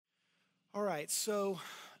All right, so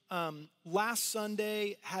last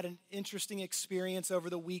Sunday had an interesting experience over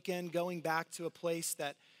the weekend going back to a place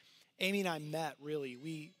that Amy and I met, really.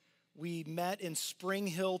 We met in Spring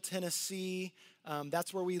Hill, Tennessee.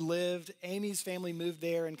 That's where we lived. Amy's family moved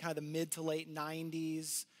there in kind of the mid to late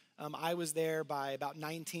 90s. I was there by about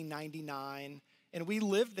 1999. And we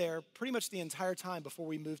lived there pretty much the entire time before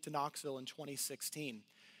we moved to Knoxville in 2016.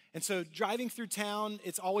 And so driving through town,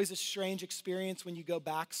 it's always a strange experience when you go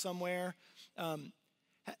back somewhere.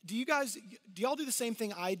 Do y'all do the same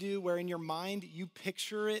thing I do, where in your mind you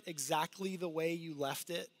picture it exactly the way you left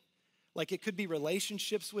it? Like it could be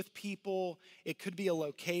relationships with people, it could be a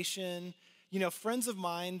location. You know, friends of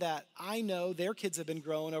mine that I know their kids have been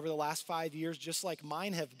growing over the last 5 years, just like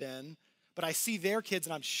mine have been. But I see their kids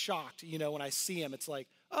and I'm shocked, when I see them. It's like,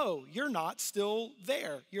 oh, you're not still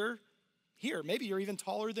there. You're here. Maybe you're even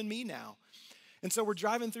taller than me now. And so we're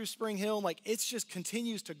driving through Spring Hill, and it just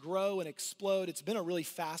continues to grow and explode. It's been a really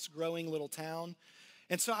fast growing little town.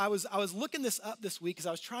 And so I was looking this up this week because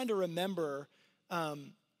I was trying to remember,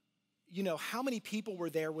 how many people were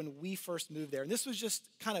there when we first moved there. And this was just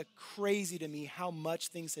kind of crazy to me how much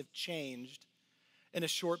things have changed in a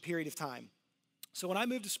short period of time. So when I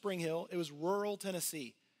moved to Spring Hill, it was rural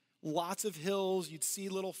Tennessee. Lots of hills, you'd see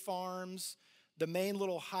little farms. The main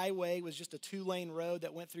little highway was just a 2-lane road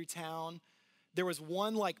that went through town. There was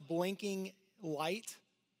one blinking light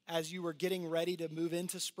as you were getting ready to move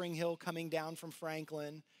into Spring Hill coming down from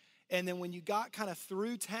Franklin. And then when you got kind of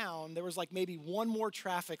through town, there was maybe one more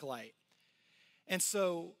traffic light. And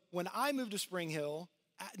so when I moved to Spring Hill,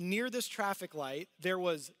 near this traffic light, there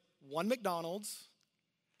was one McDonald's.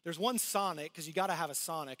 There's one Sonic, because you got to have a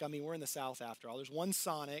Sonic. I mean, we're in the South after all. There's one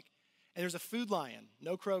Sonic, and there's a Food Lion,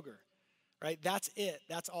 no Kroger, right? That's it.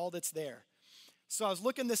 That's all that's there. So I was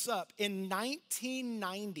looking this up. In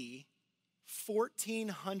 1990,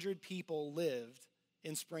 1,400 people lived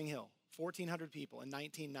in Spring Hill. 1,400 people in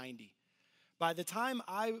 1990. By the time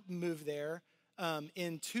I moved there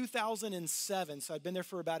in 2007, so I'd been there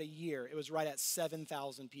for about a year, it was right at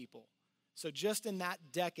 7,000 people. So just in that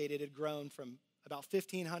decade, it had grown from about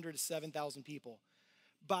 1,500 to 7,000 people.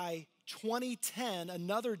 By 2010,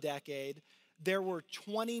 another decade, there were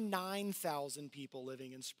 29,000 people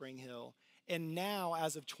living in Spring Hill. And now,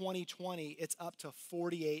 as of 2020, it's up to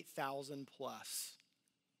 48,000 plus.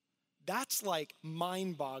 That's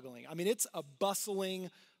mind-boggling. I mean, it's a bustling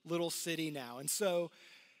little city now. And so,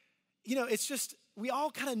 it's just, we all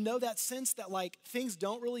kind of know that sense that things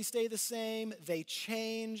don't really stay the same, they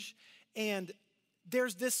change. And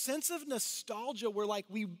there's this sense of nostalgia where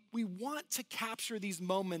we want to capture these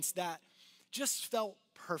moments that just felt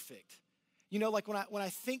perfect. When I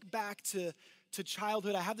think back to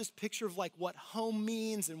childhood, I have this picture of what home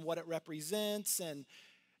means and what it represents. And,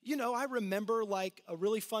 I remember a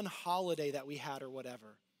really fun holiday that we had or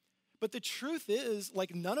whatever. But the truth is,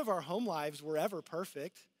 none of our home lives were ever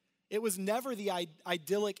perfect. It was never the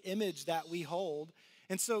idyllic image that we hold.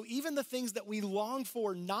 And so even the things that we long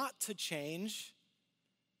for not to change,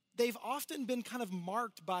 they've often been kind of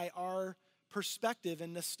marked by our perspective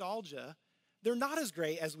and nostalgia. They're not as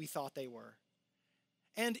great as we thought they were.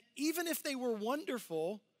 And even if they were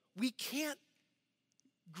wonderful, we can't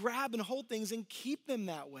grab and hold things and keep them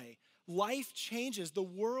that way. Life changes, the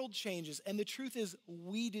world changes, and the truth is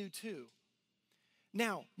we do too.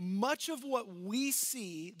 Now, much of what we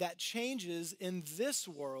see that changes in this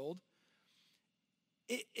world,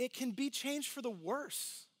 it can be changed for the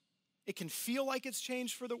worse. It can feel like it's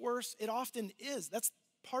changed for the worse. It often is. That's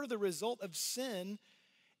part of the result of sin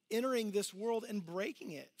entering this world and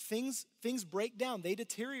breaking it. Things break down, they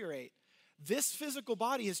deteriorate. This physical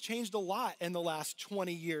body has changed a lot in the last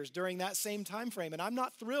 20 years during that same time frame, and I'm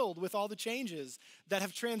not thrilled with all the changes that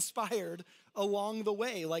have transpired along the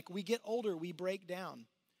way. We get older, we break down.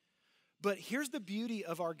 But here's the beauty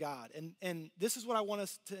of our God, and this is what I want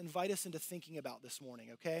us to invite us into thinking about this morning,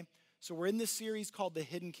 okay? So we're in this series called The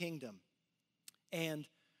Hidden Kingdom, and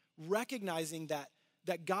recognizing that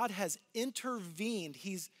God has intervened.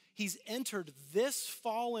 He's entered this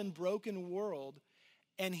fallen, broken world,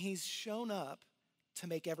 and he's shown up to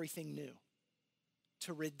make everything new,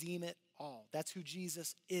 to redeem it all. That's who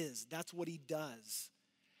Jesus is. That's what he does.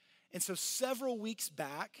 And so several weeks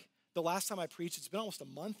back, the last time I preached, it's been almost a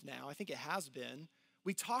month now, I think it has been,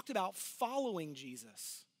 we talked about following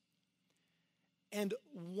Jesus. And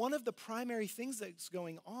one of the primary things that's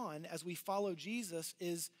going on as we follow Jesus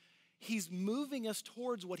is he's moving us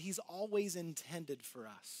towards what he's always intended for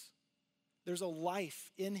us. There's a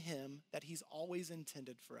life in him that he's always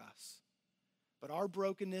intended for us. But our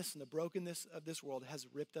brokenness and the brokenness of this world has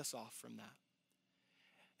ripped us off from that.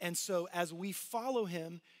 And so as we follow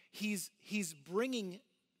him, He's bringing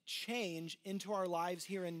change into our lives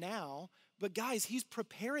here and now. But guys, he's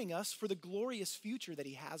preparing us for the glorious future that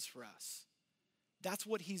he has for us. That's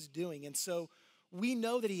what he's doing. And so we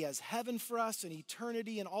know that he has heaven for us and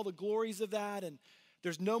eternity and all the glories of that. And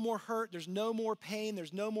there's no more hurt, there's no more pain,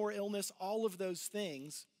 there's no more illness, all of those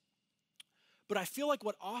things. But I feel like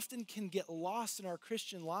what often can get lost in our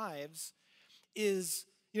Christian lives is,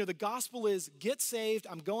 the gospel is get saved,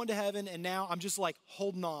 I'm going to heaven, and now I'm just like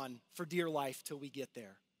holding on for dear life till we get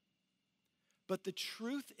there. But the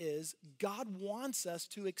truth is, God wants us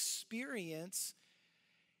to experience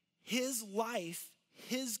his life,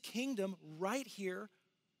 his kingdom right here,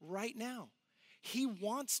 right now. He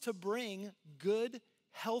wants to bring good,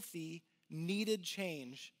 healthy, needed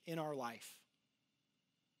change in our life.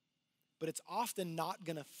 But it's often not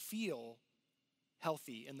gonna feel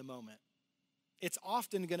healthy in the moment. It's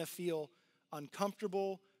often gonna feel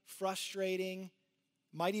uncomfortable, frustrating,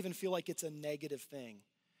 might even feel like it's a negative thing.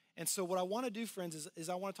 And so what I wanna do, friends, is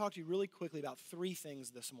I wanna talk to you really quickly about 3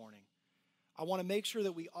 things this morning. I wanna make sure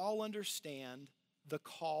that we all understand the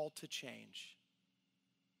call to change.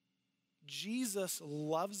 Jesus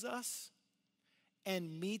loves us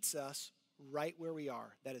and meets us right where we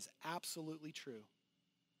are. That is absolutely true.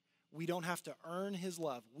 We don't have to earn his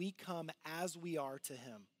love. We come as we are to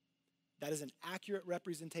him. That is an accurate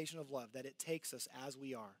representation of love, that it takes us as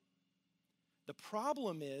we are. The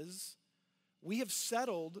problem is we have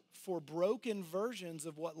settled for broken versions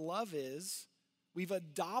of what love is. We've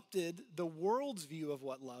adopted the world's view of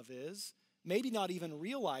what love is, maybe not even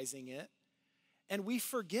realizing it. And we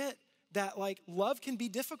forget that love can be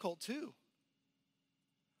difficult too.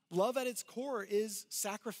 Love at its core is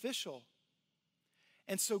sacrificial.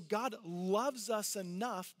 And so God loves us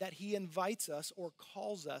enough that he invites us or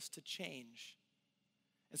calls us to change.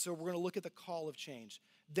 And so we're gonna look at the call of change.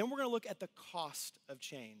 Then we're gonna look at the cost of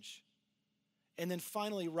change. And then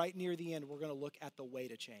finally, right near the end, we're gonna look at the way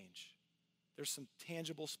to change. There's some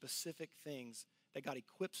tangible, specific things that God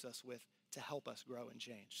equips us with to help us grow and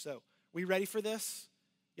change. So, we ready for this?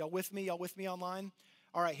 Y'all with me? Y'all with me online?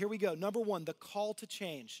 All right, here we go. Number 1, the call to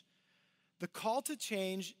change. The call to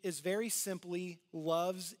change is very simply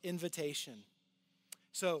love's invitation.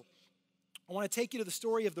 So, I want to take you to the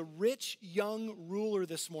story of the rich young ruler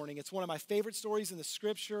this morning. It's one of my favorite stories in the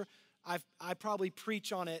scripture. I probably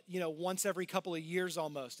preach on it, once every couple of years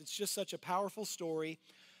almost. It's just such a powerful story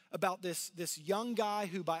about this young guy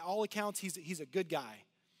who, by all accounts, he's a good guy.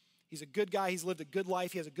 He's a good guy. He's lived a good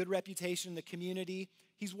life. He has a good reputation in the community.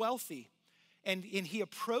 He's wealthy. And he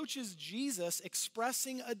approaches Jesus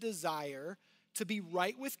expressing a desire to be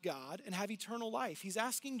right with God and have eternal life. He's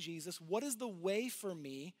asking Jesus, what is the way for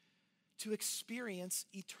me to experience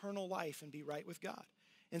eternal life and be right with God?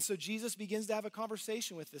 And so Jesus begins to have a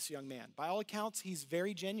conversation with this young man. By all accounts, he's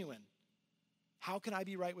very genuine. How can I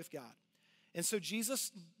be right with God? And so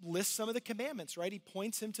Jesus lists some of the commandments, right? He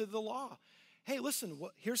points him to the law. Hey, listen,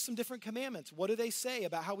 here's some different commandments. What do they say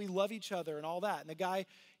about how we love each other and all that? And the guy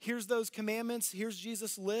hears those commandments, here's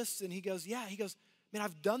Jesus' list, and he goes, man,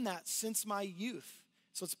 I've done that since my youth.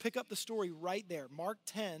 So let's pick up the story right there. Mark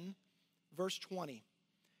 10, verse 20.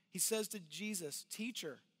 He says to Jesus,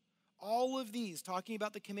 teacher, all of these, talking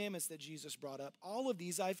about the commandments that Jesus brought up, all of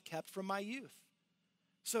these I've kept from my youth.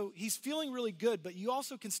 So he's feeling really good, but you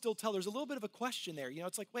also can still tell there's a little bit of a question there.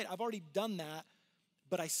 It's like, wait, I've already done that,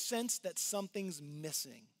 but I sense that something's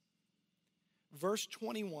missing. Verse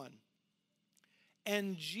 21,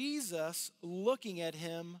 and Jesus looking at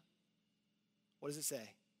him, what does it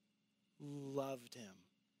say? Loved him.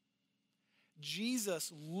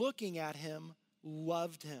 Jesus looking at him,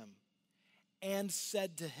 loved him, and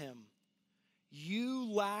said to him,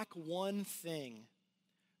 you lack one thing.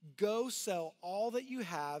 Go sell all that you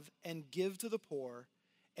have and give to the poor,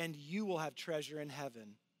 and you will have treasure in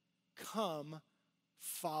heaven. Come,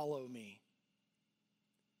 follow me.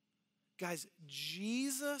 Guys,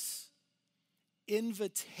 Jesus'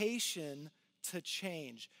 invitation to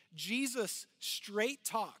change, Jesus' straight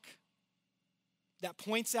talk that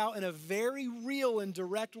points out in a very real and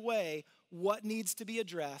direct way what needs to be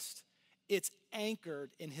addressed, it's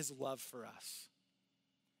anchored in his love for us.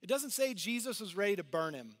 It doesn't say Jesus was ready to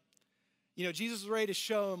burn him. Jesus was ready to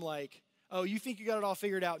show him oh, you think you got it all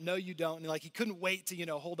figured out? No, you don't. And he couldn't wait to,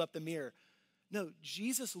 hold up the mirror. No,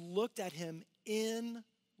 Jesus looked at him in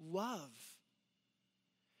love.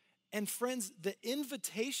 And friends, the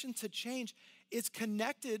invitation to change is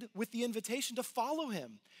connected with the invitation to follow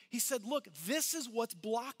him. He said, look, this is what's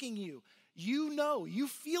blocking you. You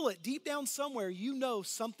feel it deep down somewhere,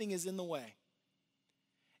 something is in the way.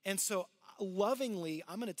 And so lovingly,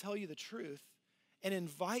 I'm gonna tell you the truth, and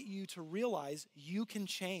invite you to realize you can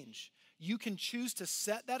change. You can choose to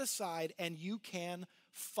set that aside and you can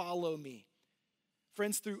follow me.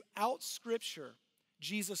 Friends, throughout Scripture,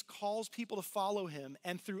 Jesus calls people to follow him,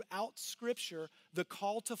 and throughout Scripture, the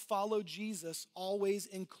call to follow Jesus always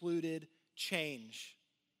included change.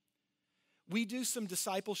 We do some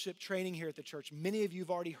discipleship training here at the church. Many of you have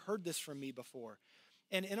already heard this from me before.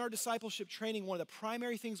 And in our discipleship training, one of the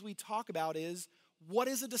primary things we talk about is, what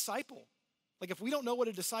is a disciple? Like, if we don't know what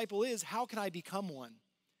a disciple is, how can I become one?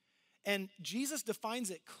 And Jesus defines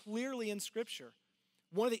it clearly in Scripture.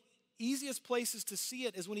 One of the easiest places to see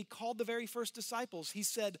it is when he called the very first disciples. He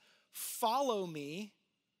said, follow me,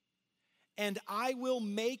 and I will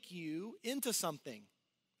make you into something.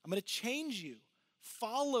 I'm going to change you.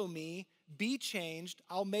 Follow me, be changed.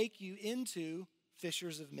 I'll make you into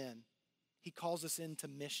fishers of men. He calls us into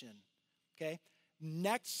mission, okay?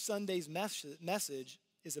 Next Sunday's message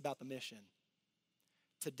is about the mission.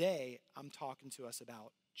 Today, I'm talking to us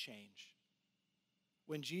about change.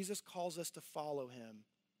 When Jesus calls us to follow him,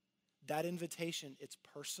 that invitation, it's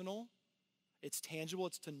personal, it's tangible,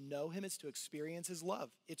 it's to know him, it's to experience his love.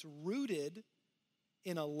 It's rooted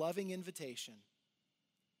in a loving invitation.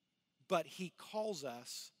 But he calls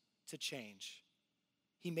us to change.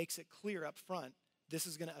 He makes it clear up front, this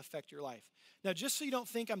is going to affect your life. Now, just so you don't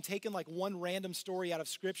think I'm taking like one random story out of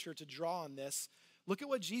Scripture to draw on this, look at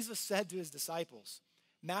what Jesus said to his disciples.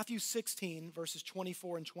 Matthew 16, verses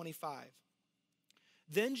 24 and 25.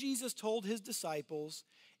 Then Jesus told his disciples,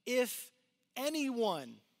 if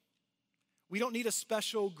anyone, we don't need a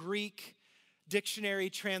special Greek dictionary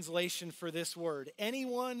translation for this word.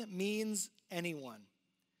 Anyone means anyone.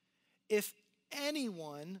 If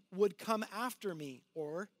anyone would come after me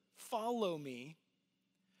or follow me,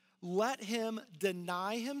 let him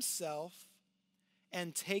deny himself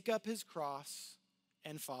and take up his cross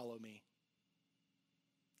and follow me.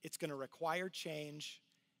 It's going to require change,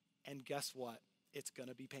 and guess what? It's going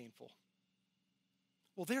to be painful.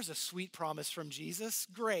 Well, there's a sweet promise from Jesus.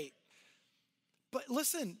 Great. But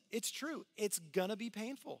listen, it's true. It's going to be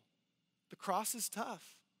painful. The cross is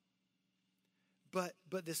tough. But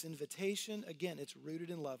this invitation, again, it's rooted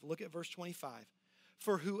in love. Look at verse 25.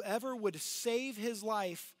 For whoever would save his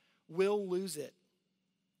life will lose it.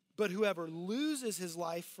 But whoever loses his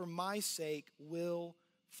life for my sake will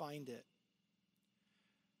find it.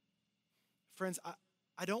 Friends,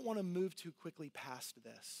 I don't want to move too quickly past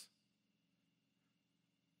this.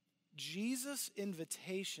 Jesus'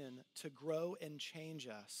 invitation to grow and change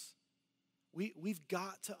us, we've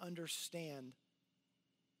got to understand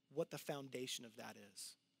what the foundation of that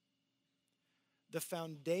is. The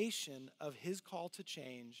foundation of his call to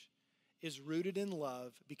change is rooted in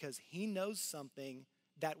love because he knows something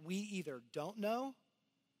that we either don't know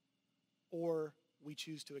or we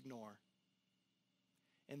choose to ignore.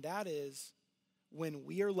 And that is when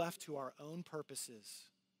we are left to our own purposes,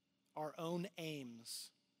 our own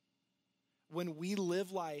aims, when we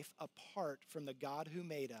live life apart from the God who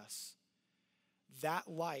made us, that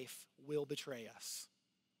life will betray us.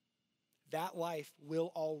 That life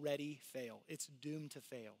will already fail. It's doomed to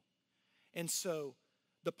fail. And so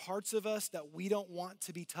the parts of us that we don't want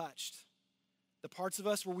to be touched, the parts of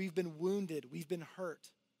us where we've been wounded, we've been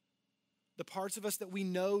hurt, the parts of us that we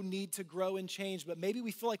know need to grow and change, but maybe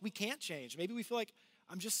we feel like we can't change. Maybe we feel like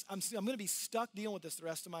I'm going to be stuck dealing with this the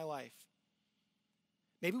rest of my life.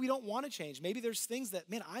 Maybe we don't want to change. Maybe there's things that,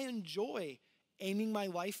 man, I enjoy aiming my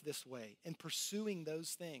life this way and pursuing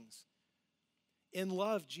those things. In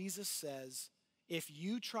love, Jesus says, if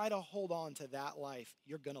you try to hold on to that life,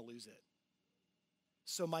 you're going to lose it.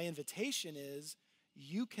 So my invitation is,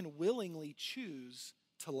 you can willingly choose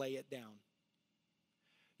to lay it down.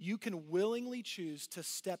 You can willingly choose to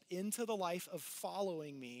step into the life of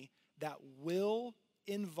following me that will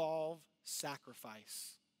involve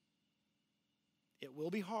sacrifice. It will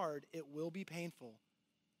be hard, it will be painful,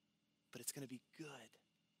 but it's going to be good.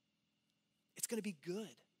 It's going to be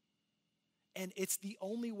good. And it's the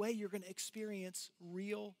only way you're going to experience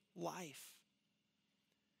real life.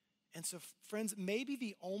 And so, friends, maybe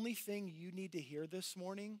the only thing you need to hear this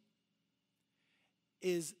morning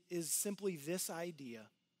is simply this idea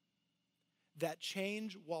that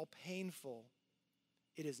change, while painful,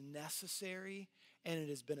 it is necessary and it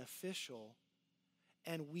is beneficial,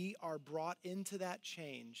 and we are brought into that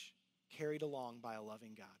change carried along by a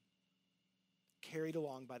loving God, carried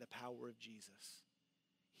along by the power of Jesus.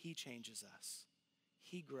 He changes us.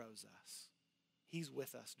 He grows us. He's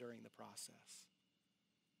with us during the process.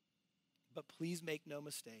 But please make no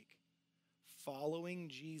mistake, following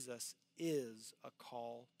Jesus is a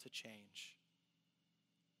call to change.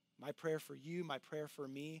 My prayer for you, my prayer for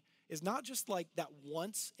me, is not just like that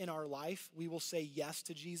once in our life we will say yes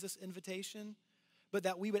to Jesus' invitation, but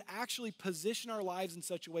that we would actually position our lives in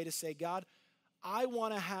such a way to say, God, I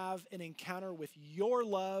want to have an encounter with your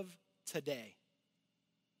love today.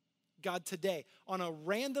 God, today, on a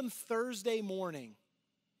random Thursday morning,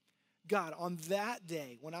 God, on that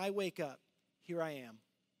day when I wake up, here I am.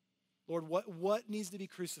 Lord, what needs to be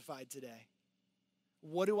crucified today?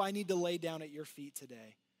 What do I need to lay down at your feet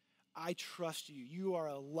today? I trust you. You are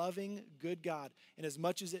a loving, good God. And as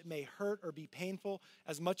much as it may hurt or be painful,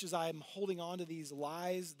 as much as I'm holding on to these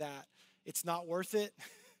lies that it's not worth it,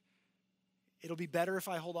 it'll be better if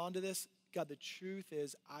I hold on to this. God, the truth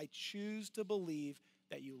is I choose to believe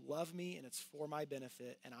that you love me and it's for my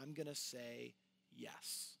benefit, and I'm going to say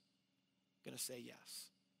yes. I'm going to say yes.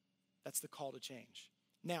 That's the call to change.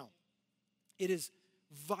 Now, it is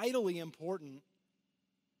vitally important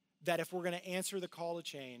that if we're going to answer the call to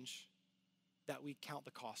change, that we count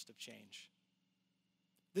the cost of change.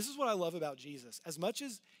 This is what I love about Jesus. As much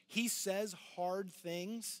as he says hard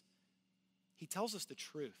things, he tells us the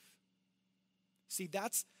truth. See,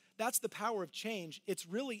 that's the power of change. It's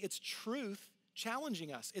truth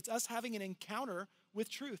challenging us. It's us having an encounter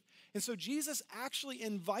with truth. And so Jesus actually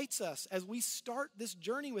invites us as we start this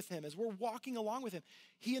journey with him, as we're walking along with him,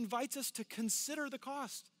 he invites us to consider the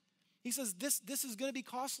cost. He says, this is going to be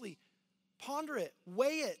costly. Ponder it,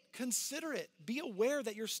 weigh it, consider it. Be aware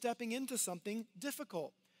that you're stepping into something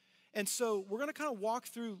difficult. And so we're going to kind of walk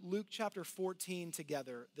through Luke chapter 14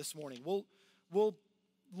 together this morning. We'll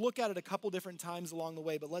look at it a couple different times along the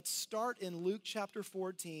way, but let's start in Luke chapter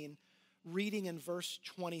 14, reading in verse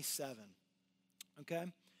 27, okay?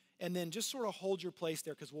 And then just sort of hold your place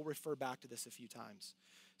there because we'll refer back to this a few times.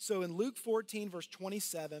 So in Luke 14, verse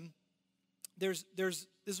 27, this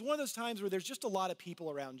is one of those times where there's just a lot of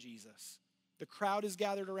people around Jesus. The crowd is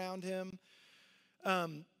gathered around him.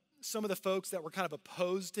 Some of the folks that were kind of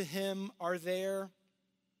opposed to him are there.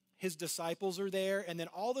 His disciples are there. And then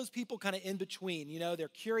all those people kind of in between, they're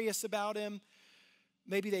curious about him.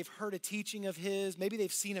 Maybe they've heard a teaching of his. Maybe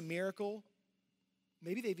they've seen a miracle.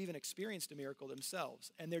 Maybe they've even experienced a miracle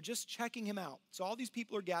themselves. And they're just checking him out. So all these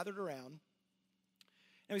people are gathered around.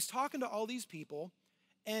 And he's talking to all these people.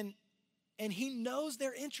 And he knows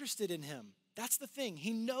they're interested in him. That's the thing.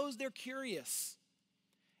 He knows they're curious.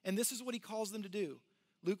 And this is what he calls them to do.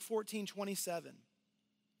 Luke 14, 27.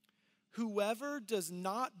 Whoever does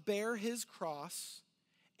not bear his cross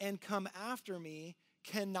and come after me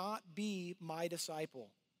cannot be my disciple.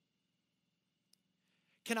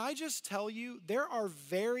 Can I just tell you, there are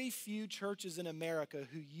very few churches in America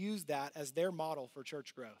who use that as their model for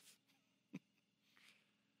church growth.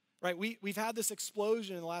 Right, we've had this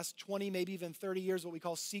explosion in the last 20, maybe even 30 years, what we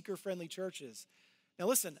call seeker-friendly churches. Now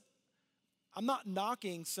listen, I'm not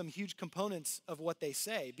knocking some huge components of what they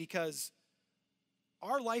say because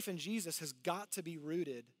our life in Jesus has got to be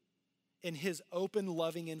rooted in his open,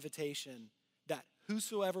 loving invitation that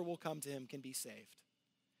whosoever will come to him can be saved.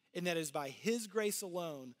 And that is by his grace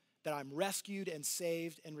alone that I'm rescued and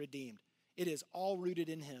saved and redeemed. It is all rooted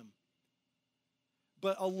in him.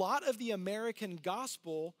 But a lot of the American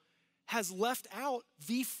gospel has left out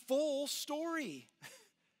the full story.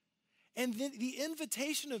 And the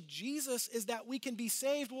invitation of Jesus is that we can be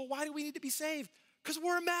saved. Well, why do we need to be saved? Because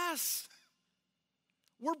we're a mess.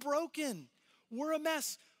 We're broken. We're a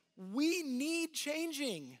mess. We need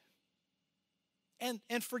changing. And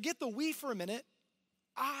forget the we for a minute.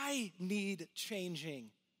 I need changing.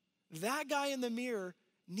 That guy in the mirror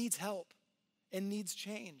needs help and needs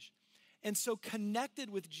change. And so connected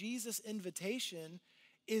with Jesus' invitation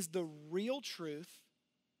is the real truth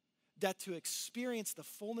that to experience the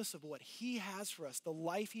fullness of what he has for us, the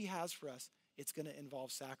life he has for us, it's going to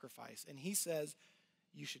involve sacrifice. And he says,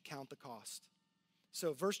 you should count the cost.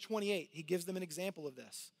 So verse 28, he gives them an example of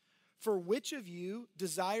this. For which of you,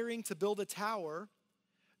 desiring to build a tower,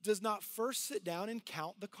 does not first sit down and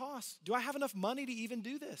count the cost? Do I have enough money to even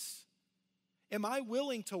do this? Am I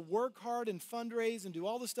willing to work hard and fundraise and do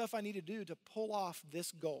all the stuff I need to do to pull off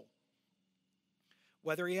this goal?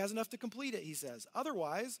 Whether he has enough to complete it, he says.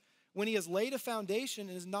 Otherwise, when he has laid a foundation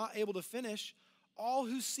and is not able to finish, all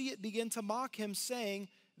who see it begin to mock him, saying,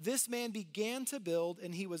 this man began to build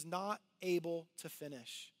and he was not able to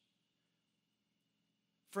finish.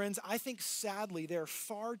 Friends, I think sadly there are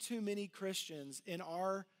far too many Christians in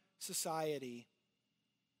our society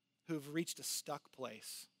who've reached a stuck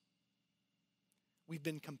place. We've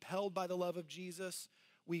been compelled by the love of Jesus.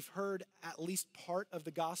 We've heard at least part of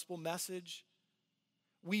the gospel message.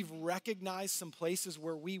 We've recognized some places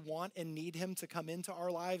where we want and need him to come into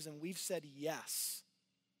our lives, and we've said yes.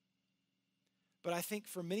 But I think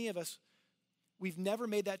for many of us, we've never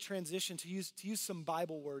made that transition to use some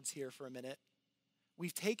Bible words here for a minute.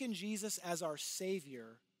 We've taken Jesus as our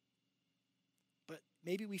Savior, but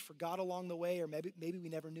maybe we forgot along the way, or maybe we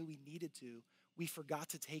never knew we needed to. We forgot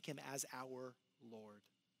to take him as our Lord.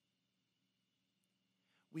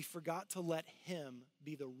 We forgot to let him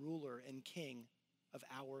be the ruler and king of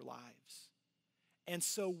our lives. And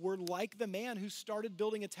so we're like the man who started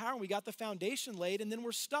building a tower, and we got the foundation laid, and then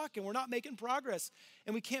we're stuck and we're not making progress,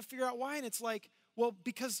 and we can't figure out why. And it's like, well,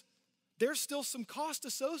 because there's still some cost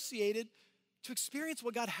associated to experience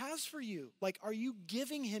what God has for you. Like, are you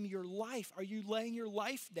giving him your life? Are you laying your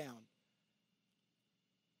life down?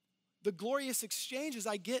 The glorious exchange is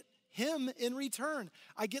I get him in return.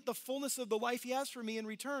 I get the fullness of the life he has for me in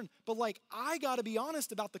return. But I got to be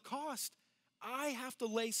honest about the cost. I have to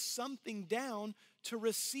lay something down to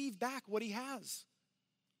receive back what he has.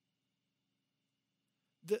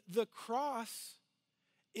 The cross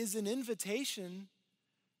is an invitation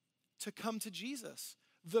to come to Jesus.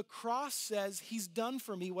 The cross says he's done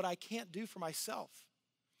for me what I can't do for myself.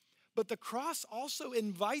 But the cross also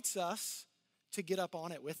invites us to get up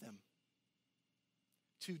on it with him,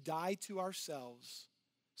 to die to ourselves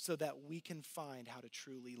so that we can find how to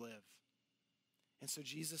truly live. And so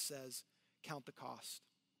Jesus says, count the cost.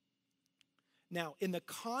 Now, in the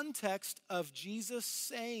context of Jesus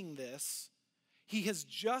saying this, he has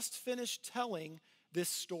just finished telling this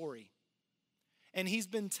story. And he's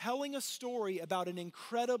been telling a story about an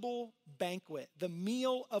incredible banquet, the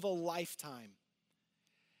meal of a lifetime.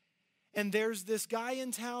 And there's this guy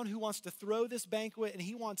in town who wants to throw this banquet, and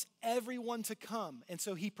he wants everyone to come. And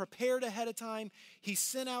so he prepared ahead of time. He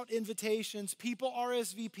sent out invitations. People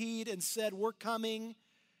RSVP'd and said, we're coming.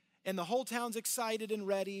 And the whole town's excited and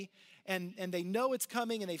ready. And they know it's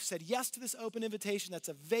coming, and they've said yes to this open invitation that's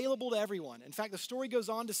available to everyone. In fact, the story goes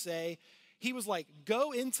on to say, he was like,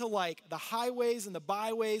 go into the highways and the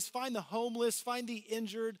byways, find the homeless, find the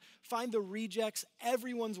injured, find the rejects.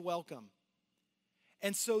 Everyone's welcome.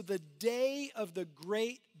 And so the day of the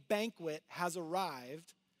great banquet has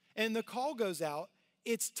arrived, and the call goes out,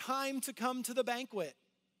 it's time to come to the banquet.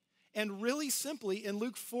 And really simply, in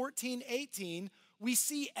Luke 14:18, we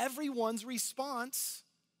see everyone's response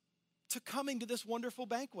to coming to this wonderful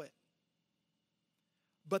banquet.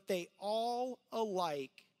 But they all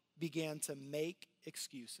alike began to make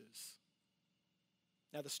excuses.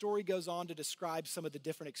 Now, the story goes on to describe some of the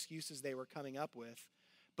different excuses they were coming up with,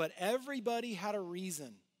 but everybody had a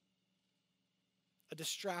reason, a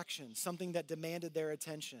distraction, something that demanded their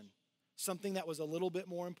attention, something that was a little bit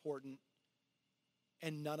more important,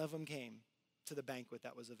 and none of them came to the banquet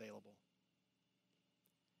that was available.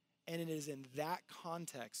 And it is in that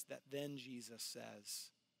context that then Jesus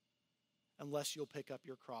says, unless you'll pick up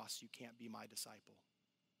your cross, you can't be my disciple.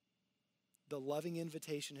 The loving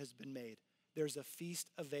invitation has been made. There's a feast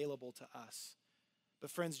available to us.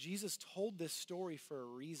 But friends, Jesus told this story for a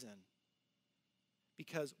reason.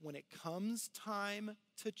 Because when it comes time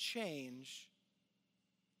to change,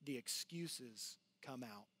 the excuses come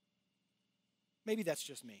out. Maybe that's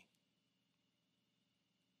just me.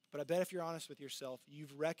 But I bet if you're honest with yourself,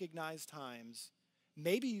 you've recognized times,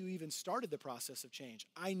 maybe you even started the process of change.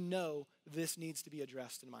 I know this needs to be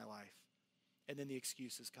addressed in my life. And then the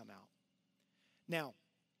excuses come out. Now,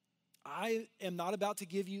 I am not about to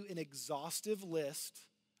give you an exhaustive list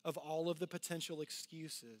of all of the potential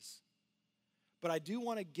excuses, but I do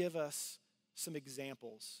want to give us some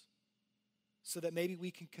examples so that maybe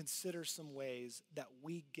we can consider some ways that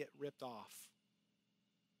we get ripped off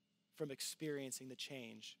from experiencing the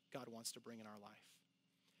change God wants to bring in our life.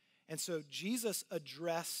 And so Jesus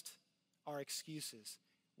addressed our excuses.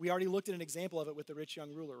 We already looked at an example of it with the rich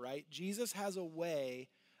young ruler, right? Jesus has a way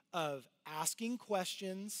of asking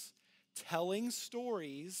questions, telling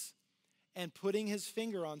stories, and putting his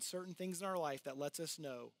finger on certain things in our life that lets us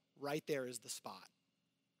know right there is the spot.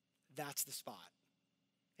 That's the spot.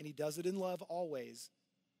 And he does it in love always,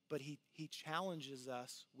 but he challenges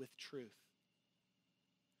us with truth.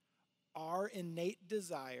 Our innate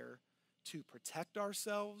desire to protect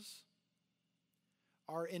ourselves,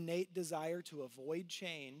 our innate desire to avoid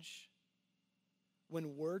change,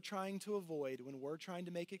 when we're trying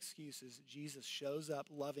to make excuses, Jesus shows up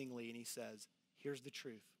lovingly and he says, here's the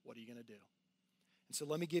truth. What are you going to do? And so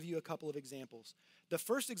let me give you a couple of examples. The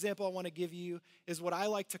first example I want to give you is what I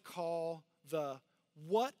like to call the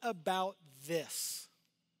what about this?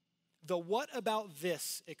 The what about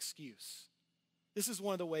this excuse. This is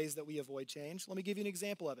one of the ways that we avoid change. Let me give you an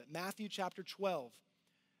example of it. Matthew chapter 12,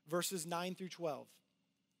 verses 9 through 12.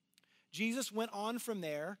 Jesus went on from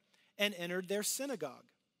there and entered their synagogue.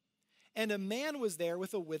 And a man was there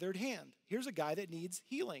with a withered hand. Here's a guy that needs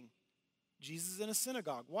healing. Jesus is in a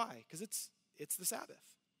synagogue. Why? Because it's the Sabbath.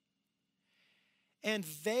 And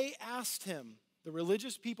they asked him, the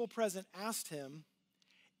religious people present asked him,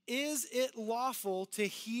 is it lawful to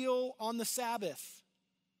heal on the Sabbath?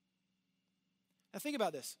 Now think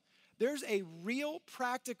about this. There's a real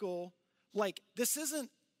practical, this isn't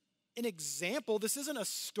an example, this isn't a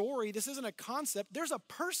story, this isn't a concept. There's a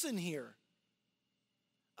person here.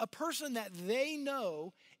 A person that they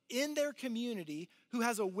know in their community who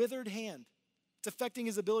has a withered hand. It's affecting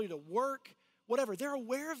his ability to work, whatever. They're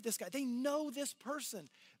aware of this guy. They know this person.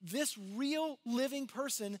 This real living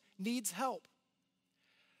person needs help.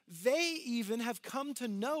 They even have come to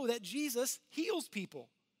know that Jesus heals people.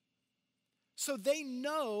 So they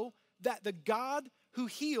know that the God who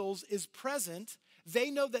heals is present. They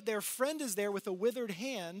know that their friend is there with a withered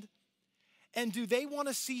hand. And do they want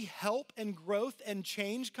to see help and growth and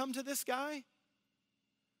change come to this guy?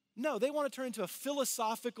 No, they want to turn into a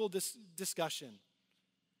philosophical discussion.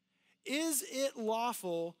 Is it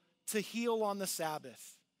lawful to heal on the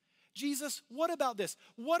Sabbath? Jesus, what about this?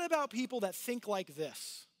 What about people that think like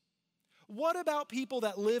this? What about people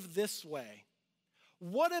that live this way?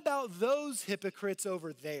 What about those hypocrites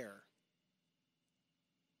over there?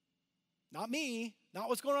 Not me, not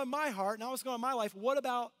what's going on in my heart, not what's going on in my life. What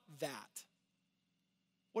about that?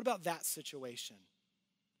 What about that situation?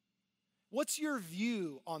 What's your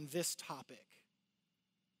view on this topic?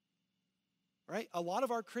 Right? A lot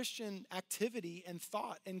of our Christian activity and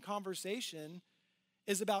thought and conversation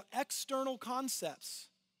is about external concepts.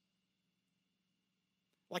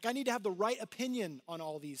 Like I need to have the right opinion on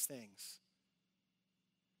all these things.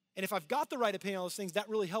 And if I've got the right opinion on those things, that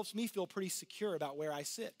really helps me feel pretty secure about where I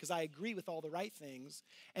sit because I agree with all the right things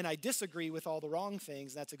and I disagree with all the wrong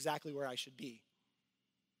things. And that's exactly where I should be.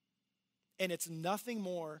 And it's nothing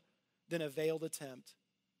more than a veiled attempt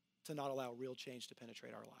to not allow real change to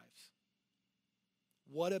penetrate our lives.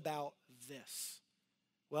 What about this?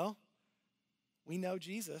 Well, we know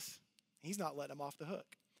Jesus. He's not letting them off the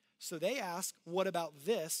hook. So they ask, what about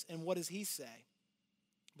this? And what does he say?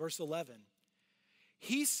 Verse 11.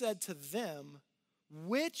 He said to them,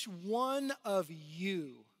 which one of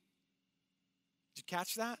you? Did you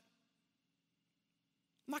catch that?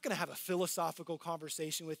 I'm not going to have a philosophical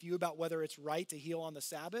conversation with you about whether it's right to heal on the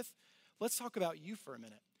Sabbath. Let's talk about you for a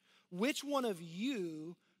minute. Which one of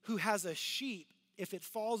you who has a sheep, if it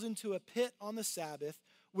falls into a pit on the Sabbath,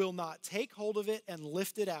 will not take hold of it and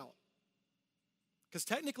lift it out? Because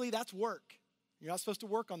technically that's work. You're not supposed to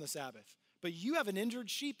work on the Sabbath. But you have an injured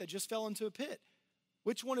sheep that just fell into a pit.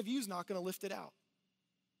 Which one of you is not going to lift it out?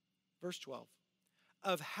 Verse 12.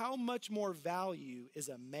 Of how much more value is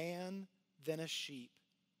a man than a sheep?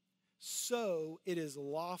 So it is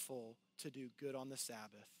lawful to do good on the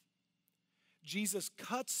Sabbath. Jesus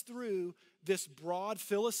cuts through this broad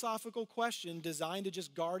philosophical question designed to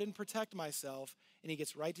just guard and protect myself, and he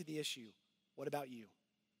gets right to the issue. What about you?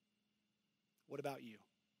 What about you?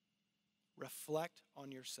 Reflect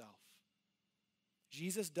on yourself.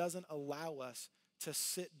 Jesus doesn't allow us to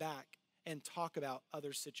sit back and talk about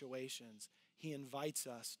other situations. He invites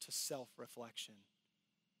us to self-reflection.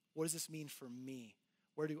 What does this mean for me?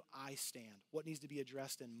 Where do I stand? What needs to be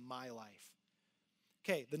addressed in my life?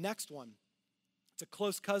 Okay, the next one. It's a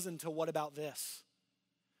close cousin to what about this?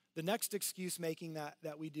 The next excuse making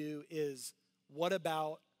that we do is, what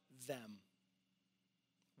about them?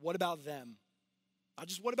 What about them? Not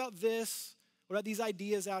just what about this? What about these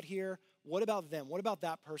ideas out here? What about them? What about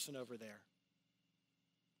that person over there?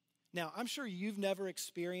 Now, I'm sure you've never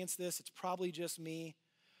experienced this. It's probably just me.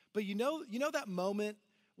 But you know that moment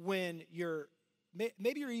when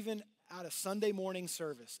maybe you're even at a Sunday morning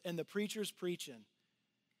service and the preacher's preaching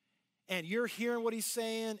and you're hearing what he's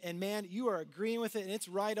saying and man, you are agreeing with it and it's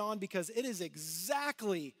right on because it is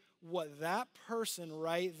exactly what that person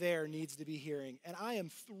right there needs to be hearing. And I am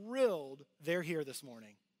thrilled they're here this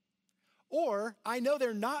morning. Or I know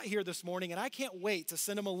they're not here this morning and I can't wait to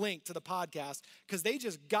send them a link to the podcast because they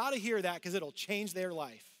just got to hear that because it'll change their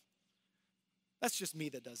life. That's just me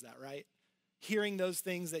that does that, right? Hearing those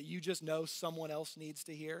things that you just know someone else needs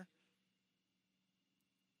to hear.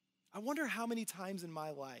 I wonder how many times in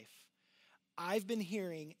my life I've been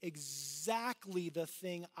hearing exactly the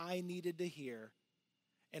thing I needed to hear,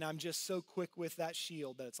 and I'm just so quick with that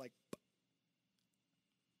shield that it's like,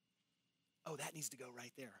 oh, that needs to go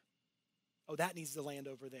right there. Oh, that needs to land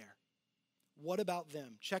over there. What about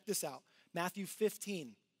them? Check this out. Matthew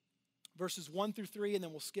 15, verses 1 through 3, and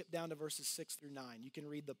then we'll skip down to verses 6 through 9. You can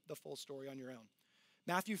read the full story on your own.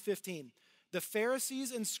 Matthew 15. The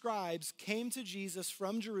Pharisees and scribes came to Jesus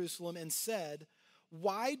from Jerusalem and said,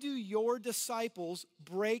 "Why do your disciples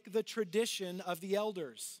break the tradition of the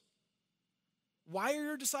elders?" Why are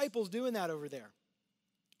your disciples doing that over there?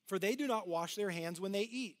 For they do not wash their hands when they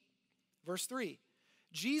eat. Verse 3,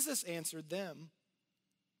 Jesus answered them.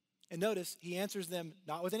 And notice, he answers them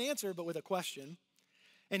not with an answer, but with a question.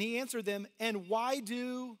 And he answered them, and why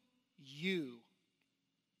do you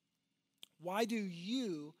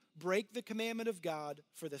break the commandment of God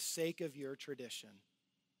for the sake of your tradition?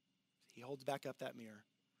 He holds back up that mirror.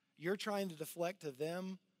 You're trying to deflect to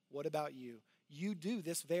them. What about you? You do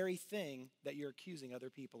this very thing that you're accusing other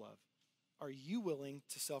people of. Are you willing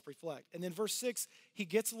to self-reflect? And then verse 6, he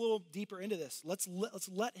gets a little deeper into this. Let's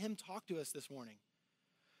let him talk to us this morning.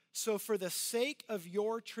 So for the sake of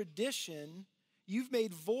your tradition, you've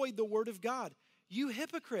made void the word of God. You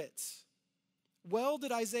hypocrites. Well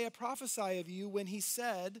did Isaiah prophesy of you when he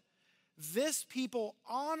said, this people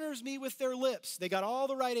honors me with their lips. They got all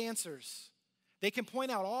the right answers. They can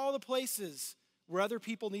point out all the places where other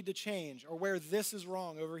people need to change or where this is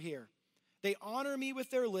wrong over here. They honor me with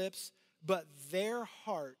their lips, but their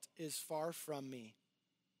heart is far from me.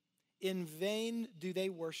 In vain do they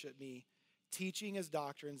worship me, teaching as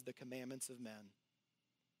doctrines the commandments of men.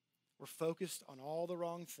 We're focused on all the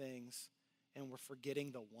wrong things, and we're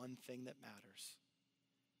forgetting the one thing that matters.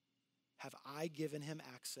 Have I given him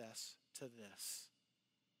access to this?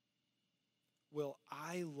 Will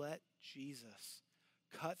I let Jesus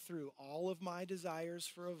cut through all of my desires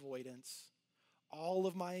for avoidance, all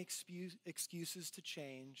of my excuses to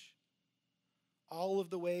change, all of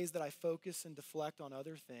the ways that I focus and deflect on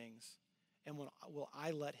other things, and will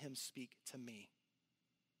I let him speak to me?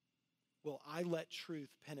 Will I let truth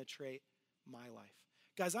penetrate my life?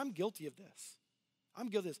 Guys, I'm guilty of this. I'm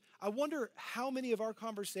guilty of this. I wonder how many of our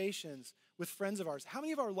conversations with friends of ours, how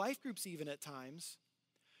many of our life groups even at times,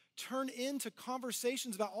 turn into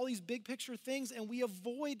conversations about all these big picture things, and we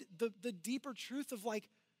avoid the deeper truth of like,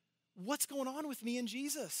 what's going on with me in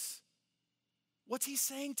Jesus? What's he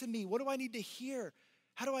saying to me? What do I need to hear?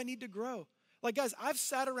 How do I need to grow? Like, guys, I've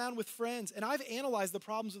sat around with friends and I've analyzed the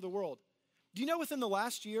problems of the world. Do you know within the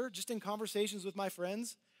last year, just in conversations with my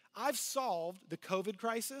friends, I've solved the COVID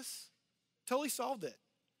crisis, totally solved it.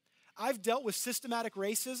 I've dealt with systematic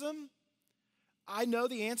racism. I know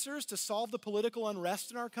the answers to solve the political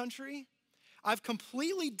unrest in our country. I've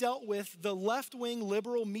completely dealt with the left-wing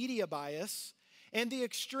liberal media bias and the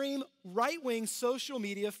extreme right-wing social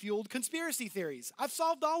media-fueled conspiracy theories. I've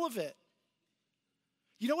solved all of it.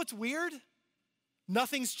 You know what's weird?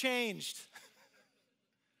 Nothing's changed.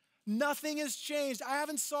 Nothing has changed. I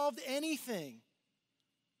haven't solved anything.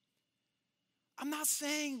 I'm not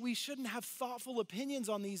saying we shouldn't have thoughtful opinions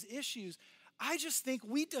on these issues. I just think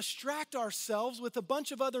we distract ourselves with a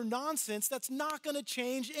bunch of other nonsense that's not going to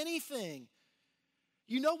change anything.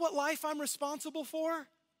 You know what life I'm responsible for?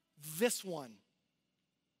 This one.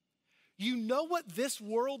 You know what this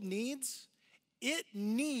world needs? It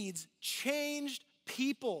needs changed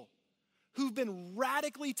people who've been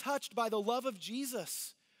radically touched by the love of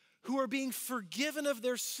Jesus, who are being forgiven of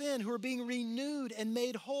their sin, who are being renewed and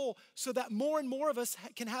made whole so that more and more of us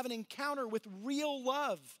can have an encounter with real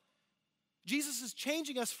love. Jesus is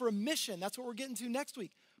changing us for a mission. That's what we're getting to next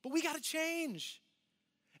week. But we got to change.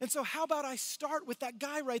 And so how about I start with that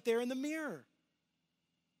guy right there in the mirror?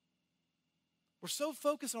 We're so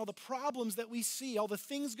focused on all the problems that we see, all the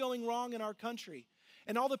things going wrong in our country,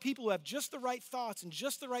 and all the people who have just the right thoughts and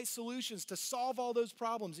just the right solutions to solve all those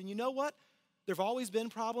problems. And you know what? There have always been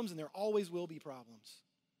problems and there always will be problems.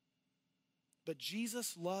 But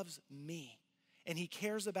Jesus loves me and he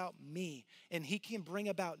cares about me and he can bring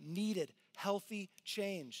about needed, healthy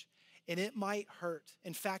change. And it might hurt.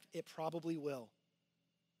 In fact, it probably will.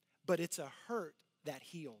 But it's a hurt that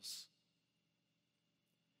heals.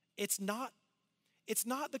 It's not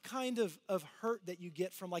the kind of hurt that you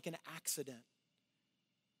get from like an accident.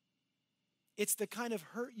 It's the kind of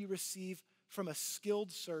hurt you receive from a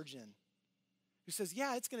skilled surgeon who says,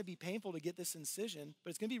 yeah, it's going to be painful to get this incision, but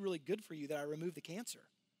it's going to be really good for you that I remove the cancer.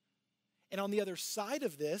 And on the other side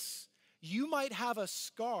of this, you might have a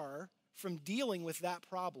scar from dealing with that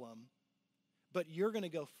problem, but you're going to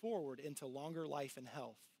go forward into longer life and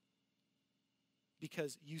health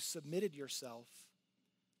because you submitted yourself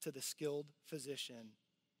to the skilled physician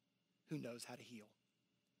who knows how to heal.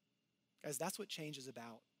 Guys, that's what change is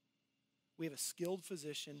about. We have a skilled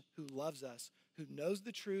physician who loves us, who knows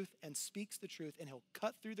the truth and speaks the truth, and he'll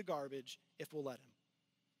cut through the garbage if we'll let him.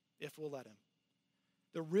 If we'll let him.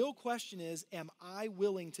 The real question is, am I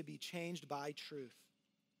willing to be changed by truth?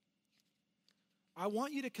 I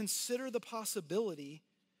want you to consider the possibility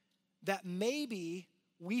that maybe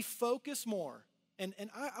we focus more. And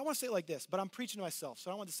I want to say it like this, but I'm preaching to myself, so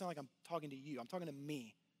I don't want to sound like I'm talking to you. I'm talking to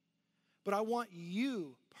me. but I want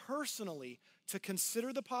you personally to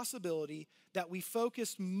consider the possibility that we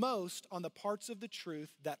focus most on the parts of the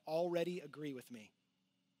truth that already agree with me.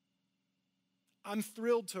 I'm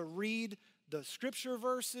thrilled to read the scripture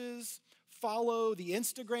verses, follow the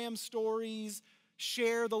Instagram stories,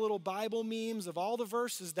 share the little Bible memes of all the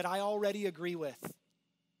verses that I already agree with.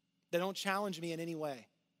 They don't challenge me in any way.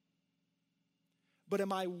 But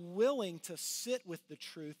am I willing to sit with the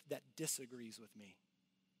truth that disagrees with me?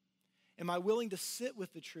 Am I willing to sit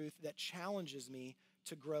with the truth that challenges me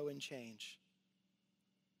to grow and change?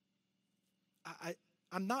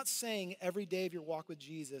 I'm not saying every day of your walk with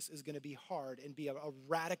Jesus is going to be hard and be a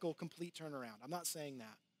radical, complete turnaround. I'm not saying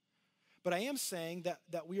that. But I am saying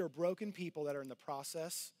that we are broken people that are in the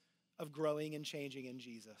process of growing and changing in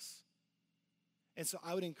Jesus. And so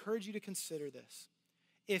I would encourage you to consider this.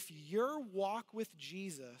 If your walk with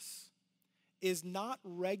Jesus is not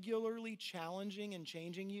regularly challenging and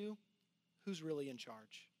changing you, who's really in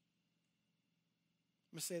charge?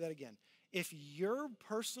 I'm going to say that again. If your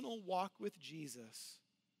personal walk with Jesus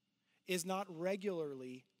is not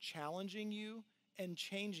regularly challenging you and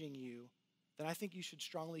changing you, then I think you should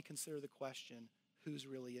strongly consider the question, who's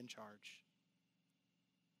really in charge?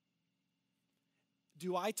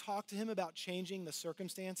 Do I talk to him about changing the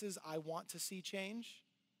circumstances I want to see change?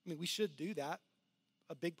 I mean, we should do that.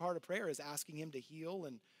 A big part of prayer is asking him to heal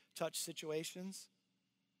and touch situations.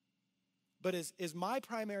 But is my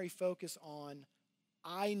primary focus on,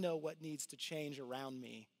 I know what needs to change around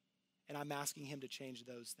me, and I'm asking him to change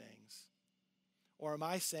those things? Or am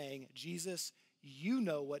I saying, Jesus, you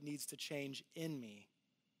know what needs to change in me.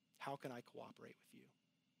 How can I cooperate with you?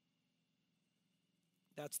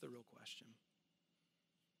 That's the real question.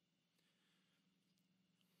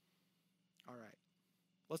 All right.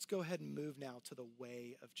 Let's go ahead and move now to the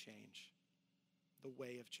way of change. The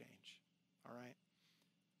way of change. All right?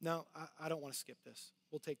 No, I don't want to skip this.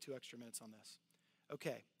 We'll take 2 extra minutes on this.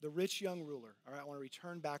 Okay, the rich young ruler. All right, I want to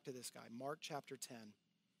return back to this guy, Mark chapter 10.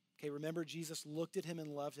 Okay, remember Jesus looked at him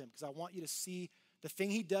and loved him, because I want you to see the thing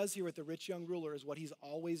he does here with the rich young ruler is what he's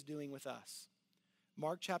always doing with us.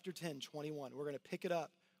 Mark chapter 10, 21. We're going to pick it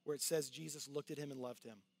up where it says Jesus looked at him and loved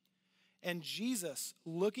him. And Jesus,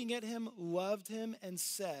 looking at him, loved him and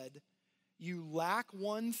said, "You lack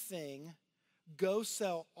one thing. Go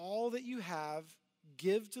sell all that you have,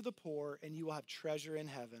 give to the poor, and you will have treasure in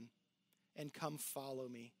heaven. And come follow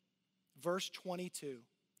me." Verse 22.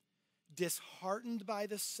 Disheartened by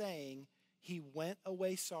the saying, he went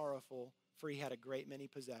away sorrowful, for he had a great many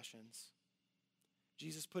possessions.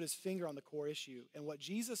 Jesus put his finger on the core issue. And what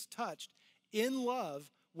Jesus touched, in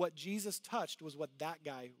love, what Jesus touched was what that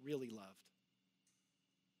guy really loved.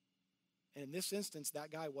 And in this instance,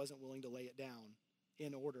 that guy wasn't willing to lay it down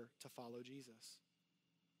in order to follow Jesus.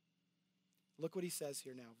 Look what he says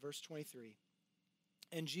here now, verse 23.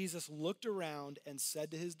 And Jesus looked around and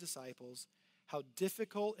said to his disciples, how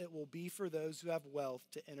difficult it will be for those who have wealth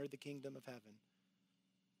to enter the kingdom of heaven.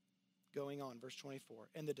 Going on, verse 24.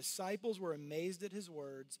 And the disciples were amazed at his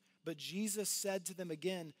words, but Jesus said to them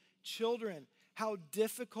again, children, how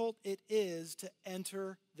difficult it is to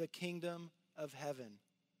enter the kingdom of heaven.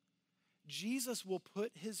 Jesus will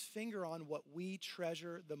put his finger on what we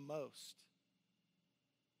treasure the most.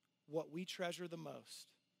 What we treasure the most.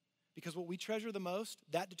 Because what we treasure the most,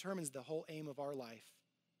 that determines the whole aim of our life.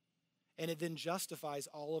 And it then justifies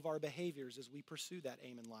all of our behaviors as we pursue that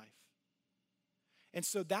aim in life. And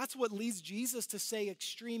so that's what leads Jesus to say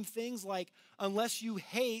extreme things like, unless you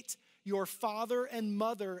hate your father and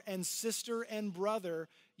mother and sister and brother,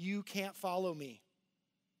 you can't follow me.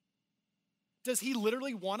 Does he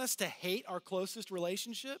literally want us to hate our closest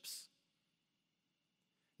relationships?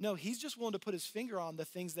 No, he's just willing to put his finger on the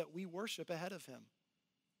things that we worship ahead of him.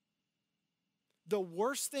 The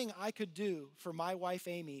worst thing I could do for my wife,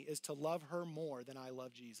 Amy, is to love her more than I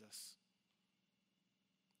love Jesus.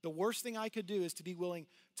 The worst thing I could do is to be willing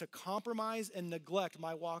to compromise and neglect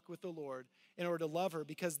my walk with the Lord in order to love her,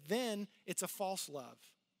 because then it's a false love.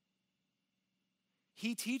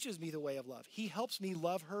 He teaches me the way of love. He helps me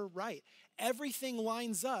love her right. Everything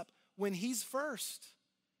lines up when he's first.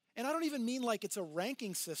 And I don't even mean like it's a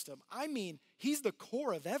ranking system. I mean, he's the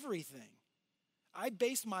core of everything. I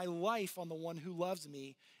base my life on the one who loves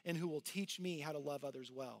me and who will teach me how to love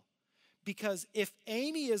others well. Because if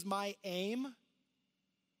Amy is my aim,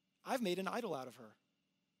 I've made an idol out of her.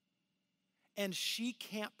 And she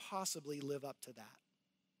can't possibly live up to that.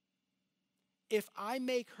 If I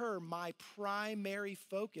make her my primary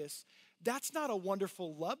focus, that's not a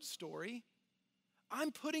wonderful love story.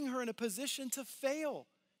 I'm putting her in a position to fail.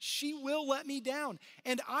 She will let me down,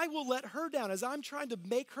 and I will let her down. As I'm trying to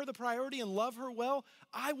make her the priority and love her well,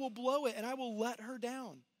 I will blow it and I will let her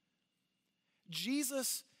down.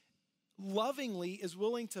 Jesus lovingly is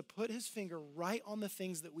willing to put his finger right on the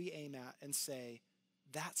things that we aim at and say,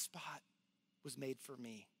 that spot was made for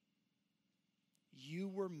me. You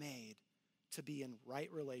were made to be in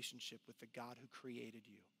right relationship with the God who created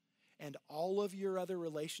you. And all of your other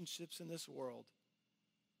relationships in this world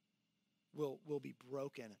will be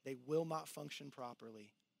broken. They will not function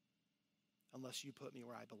properly unless you put me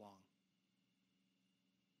where I belong.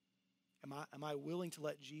 Am I willing to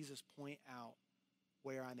let Jesus point out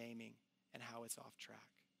where I'm aiming and how it's off track?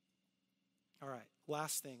 All right,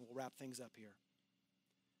 last thing, we'll wrap things up here.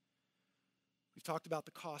 We've talked about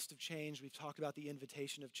the cost of change. We've talked about the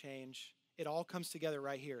invitation of change. It all comes together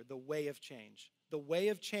right here, the way of change. The way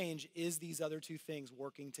of change is these other two things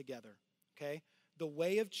working together, okay? The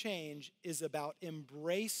way of change is about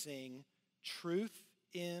embracing truth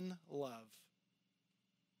in love.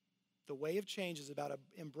 The way of change is about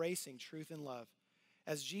embracing truth in love.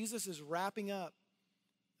 As Jesus is wrapping up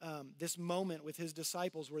this moment with his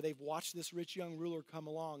disciples where they've watched this rich young ruler come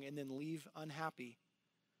along and then leave unhappy,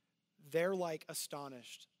 they're like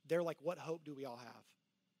astonished. They're like, what hope do we all have?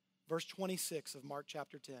 Verse 26 of Mark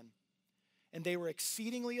chapter 10. And they were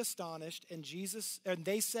exceedingly astonished, and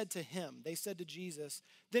they said to Jesus,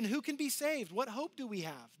 then who can be saved? What hope do we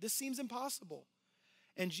have? This seems impossible.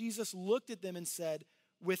 And Jesus looked at them and said,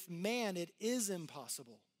 with man it is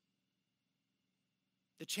impossible.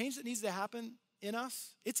 The change that needs to happen in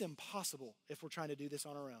us, it's impossible if we're trying to do this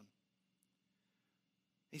on our own.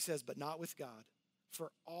 He says, but not with God,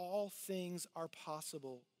 for all things are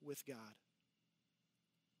possible with God.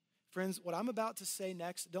 Friends, what I'm about to say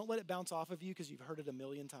next, don't let it bounce off of you because you've heard it a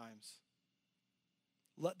million times.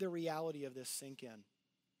 Let the reality of this sink in.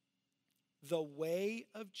 The way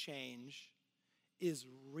of change is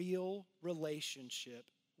real relationship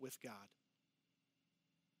with God.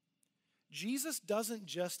 Jesus doesn't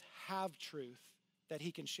just have truth that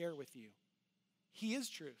he can share with you. He is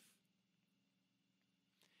truth.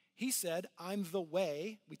 He said, I'm the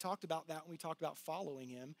way. We talked about that when we talked about following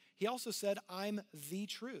him. He also said, I'm the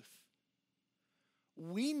truth.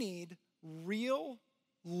 We need real,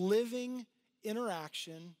 living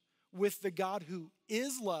interaction with the God who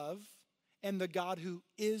is love and the God who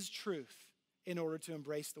is truth in order to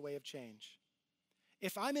embrace the way of change.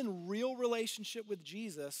 If I'm in real relationship with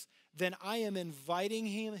Jesus, then I am inviting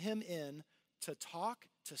him in to talk,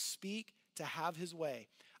 to speak, to have his way.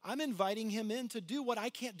 I'm inviting him in to do what I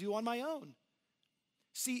can't do on my own.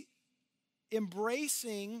 See,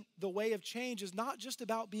 embracing the way of change is not just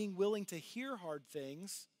about being willing to hear hard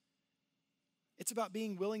things. It's about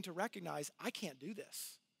being willing to recognize, I can't do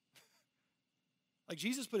this. Like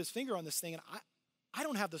Jesus put his finger on this thing and I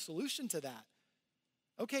don't have the solution to that.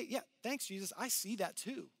 Okay, yeah, thanks, Jesus. I see that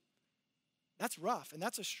too. That's rough and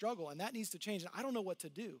that's a struggle and that needs to change and I don't know what to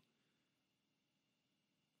do.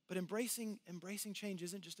 But embracing change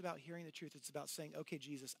isn't just about hearing the truth. It's about saying, okay,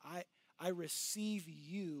 Jesus, I receive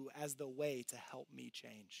you as the way to help me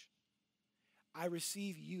change. I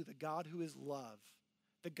receive you, the God who is love,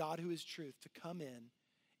 the God who is truth, to come in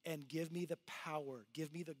and give me the power,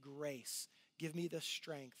 give me the grace, give me the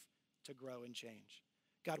strength to grow and change.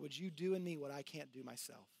 God, would you do in me what I can't do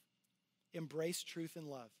myself? Embrace truth and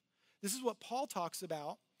love. This is what Paul talks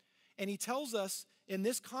about. And he tells us in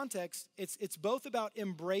this context, it's both about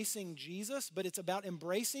embracing Jesus, but it's about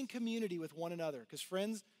embracing community with one another. Because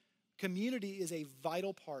friends, community is a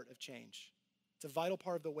vital part of change. It's a vital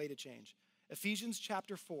part of the way to change. Ephesians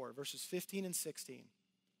chapter 4, verses 15 and 16.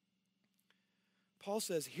 Paul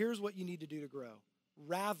says, here's what you need to do to grow.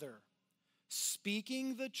 Rather,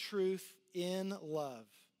 speaking the truth in love,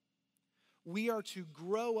 we are to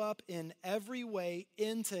grow up in every way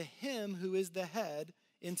into him who is the head,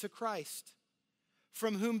 into Christ,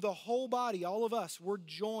 from whom the whole body, all of us, were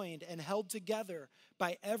joined and held together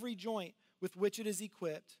by every joint with which it is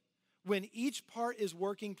equipped, when each part is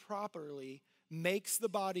working properly, makes the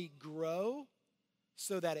body grow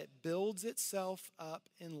so that it builds itself up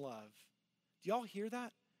in love. Do y'all hear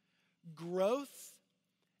that? Growth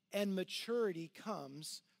and maturity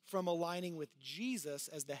comes from aligning with Jesus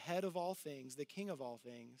as the head of all things, the King of all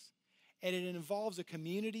things, and it involves a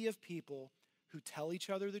community of people who tell each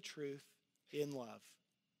other the truth in love.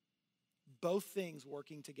 Both things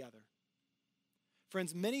working together.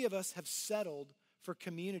 Friends, many of us have settled for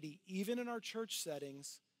community, even in our church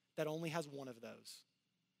settings, that only has one of those,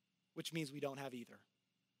 which means we don't have either.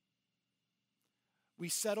 We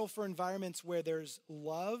settle for environments where there's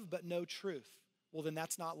love but no truth. Well, then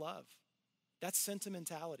that's not love. That's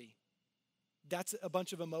sentimentality. That's a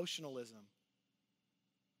bunch of emotionalism.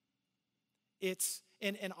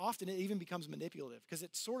 And often it even becomes manipulative because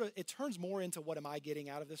it turns more into what am I getting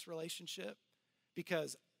out of this relationship?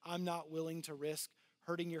 Because I'm not willing to risk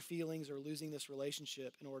hurting your feelings or losing this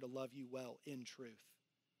relationship in order to love you well in truth.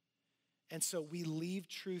 And so we leave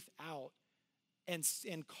truth out and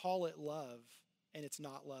call it love, and it's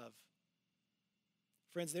not love.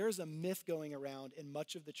 Friends, there is a myth going around in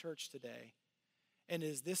much of the church today, and it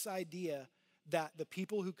is this idea that the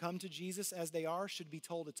people who come to Jesus as they are should be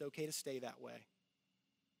told it's okay to stay that way.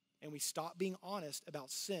 And we stop being honest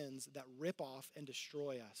about sins that rip off and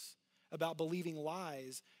destroy us, about believing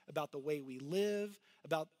lies about the way we live,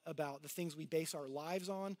 about the things we base our lives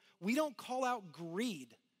on. We don't call out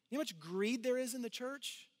greed. You know how much greed there is in the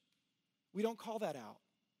church? We don't call that out.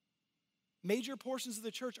 Major portions of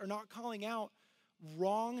the church are not calling out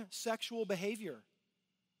wrong sexual behavior.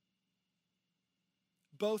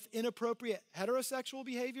 Both inappropriate heterosexual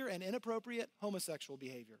behavior and inappropriate homosexual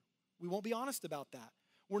behavior. We won't be honest about that.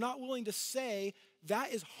 We're not willing to say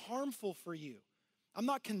that is harmful for you. I'm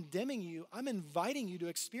not condemning you. I'm inviting you to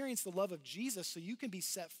experience the love of Jesus so you can be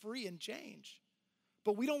set free and change.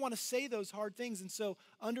 But we don't want to say those hard things. And so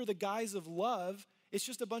under the guise of love, it's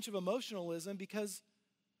just a bunch of emotionalism because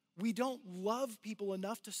we don't love people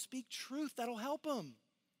enough to speak truth that'll help them.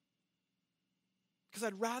 Because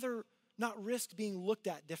I'd rather not risk being looked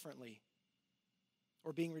at differently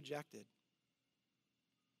or being rejected.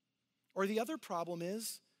 Or the other problem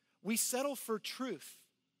is we settle for truth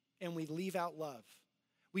and we leave out love.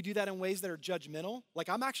 We do that in ways that are judgmental. Like,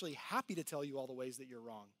 I'm actually happy to tell you all the ways that you're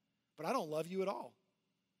wrong, but I don't love you at all.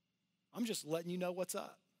 I'm just letting you know what's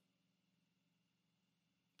up.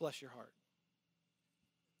 Bless your heart.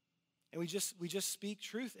 And we just speak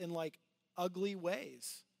truth in like ugly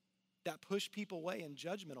ways that push people away in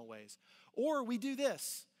judgmental ways. Or we do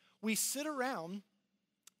this. We sit around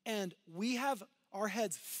and we have our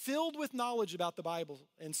heads filled with knowledge about the Bible.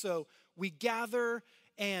 And so we gather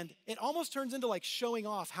and it almost turns into like showing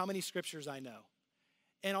off how many scriptures I know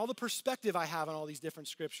and all the perspective I have on all these different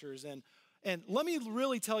scriptures. And let me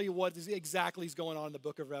really tell you what exactly is going on in the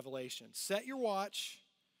book of Revelation. Set your watch.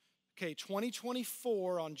 Okay,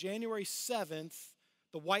 2024 on January 7th,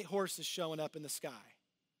 the white horse is showing up in the sky.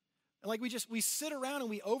 And like we sit around and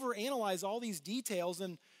we overanalyze all these details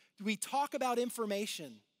and we talk about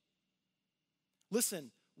information.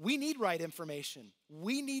 Listen, we need right information.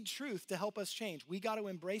 We need truth to help us change. We got to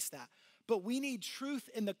embrace that. But we need truth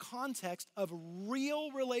in the context of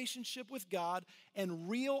real relationship with God and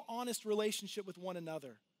real honest relationship with one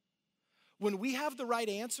another. When we have the right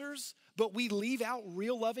answers, but we leave out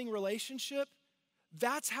real loving relationship,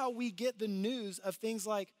 that's how we get the news of things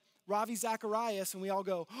like Ravi Zacharias, and we all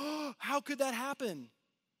go, oh, how could that happen?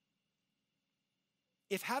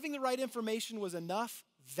 If having the right information was enough,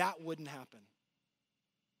 that wouldn't happen.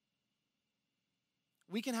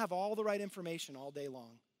 We can have all the right information all day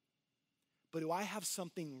long, but do I have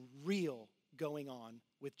something real going on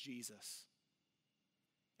with Jesus?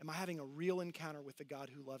 Am I having a real encounter with the God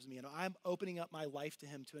who loves me? And I'm opening up my life to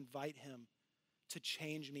him to invite him to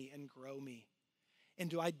change me and grow me. And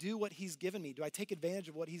do I do what he's given me? Do I take advantage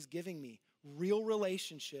of what he's giving me? Real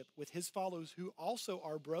relationship with his followers who also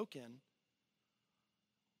are broken,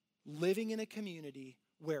 living in a community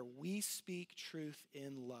where we speak truth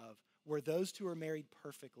in love, where those two are married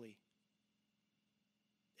perfectly.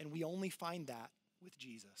 And we only find that with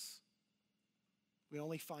Jesus. We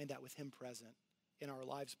only find that with him present in our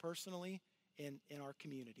lives personally and in our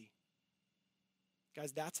community.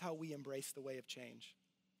 Guys, that's how we embrace the way of change.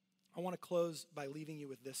 I want to close by leaving you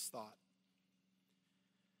with this thought.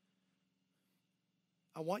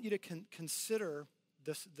 I want you to consider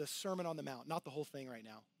the Sermon on the Mount, not the whole thing right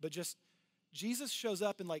now, but just Jesus shows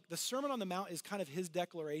up and like the Sermon on the Mount is kind of his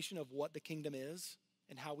declaration of what the kingdom is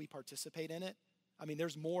and how we participate in it. I mean,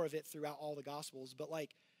 there's more of it throughout all the Gospels, but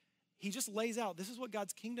like he just lays out, this is what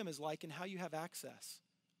God's kingdom is like and how you have access.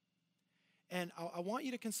 And I want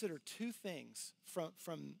you to consider two things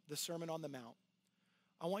from the Sermon on the Mount.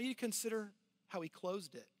 I want you to consider how he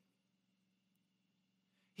closed it.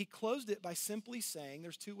 He closed it by simply saying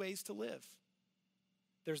there's two ways to live.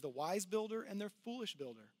 There's the wise builder and the foolish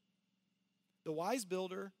builder. The wise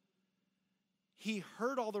builder, he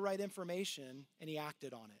heard all the right information and he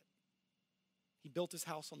acted on it. He built his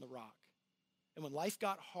house on the rock. And when life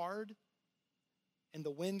got hard and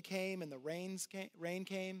the wind came and the rain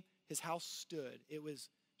came, his house stood. It was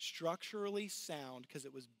structurally sound because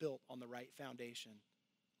it was built on the right foundation.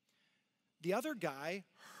 The other guy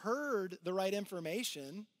heard the right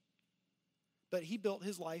information, but he built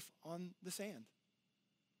his life on the sand.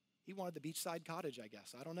 He wanted the beachside cottage, I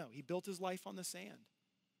guess. I don't know. He built his life on the sand.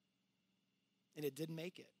 And it didn't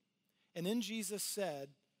make it. And then Jesus said,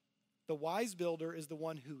 the wise builder is the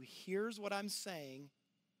one who hears what I'm saying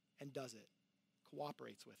and does it,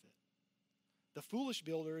 cooperates with it. The foolish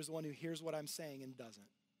builder is the one who hears what I'm saying and doesn't.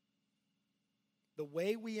 The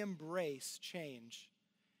way we embrace change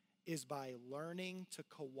is by learning to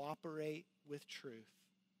cooperate with truth.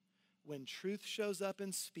 When truth shows up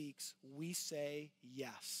and speaks, we say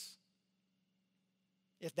yes.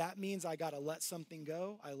 If that means I got to let something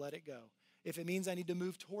go, I let it go. If it means I need to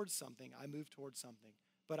move towards something, I move towards something.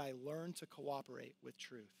 But I learn to cooperate with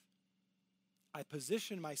truth. I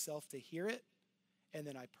position myself to hear it, and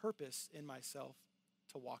then I purpose in myself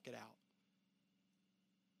to walk it out.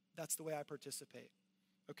 That's the way I participate.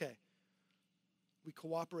 Okay, we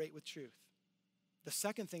cooperate with truth. The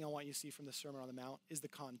second thing I want you to see from the Sermon on the Mount is the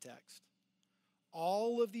context.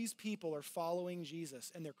 All of these people are following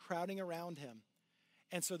Jesus, and they're crowding around him.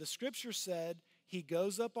 And so the scripture said he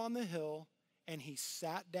goes up on the hill, and he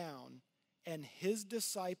sat down, and his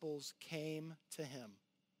disciples came to him.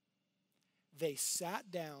 They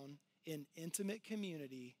sat down in intimate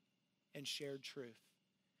community and shared truth.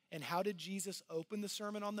 And how did Jesus open the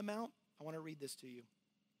Sermon on the Mount? I want to read this to you.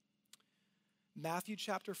 Matthew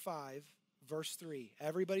chapter 5, verse 3.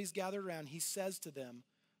 Everybody's gathered around. He says to them,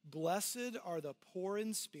 "Blessed are the poor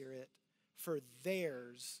in spirit, for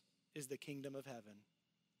theirs is the kingdom of heaven."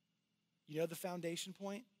 You know the foundation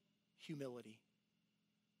point? Humility.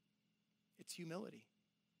 It's humility.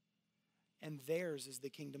 And theirs is the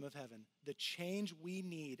kingdom of heaven. The change we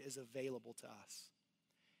need is available to us.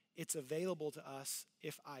 It's available to us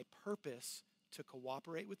if I purpose to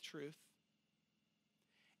cooperate with truth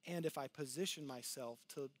and if I position myself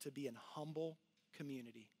to be in humble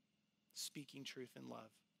community, speaking truth in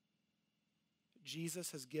love.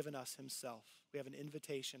 Jesus has given us himself. We have an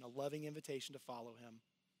invitation, a loving invitation to follow him.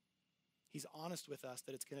 He's honest with us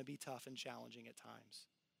that it's going to be tough and challenging at times.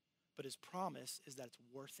 But his promise is that it's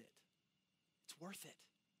worth it. It's worth it.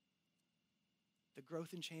 The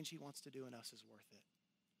growth and change he wants to do in us is worth it.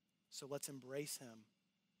 So let's embrace him.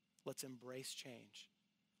 Let's embrace change.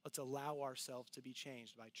 Let's allow ourselves to be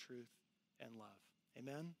changed by truth and love.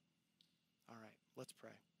 Amen? All right, let's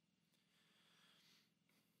pray.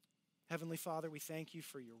 Heavenly Father, we thank you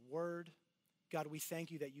for your word. God, we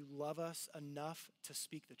thank you that you love us enough to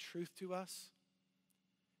speak the truth to us.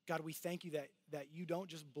 God, we thank you that you don't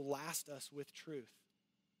just blast us with truth.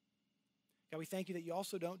 God, we thank you that you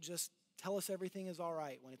also don't just tell us everything is all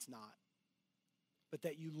right when it's not, but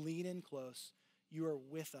that you lean in close. You are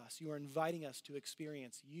with us. You are inviting us to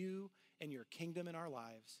experience you and your kingdom in our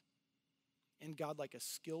lives. And God, like a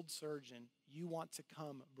skilled surgeon, you want to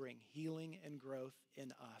come bring healing and growth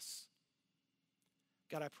in us.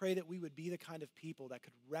 God, I pray that we would be the kind of people that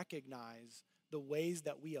could recognize the ways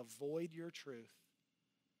that we avoid your truth,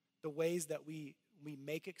 the ways that we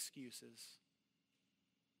make excuses,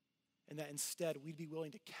 and that instead we'd be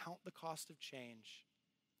willing to count the cost of change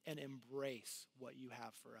and embrace what you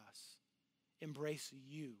have for us. Embrace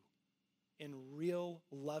you in real,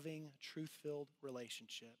 loving, truth-filled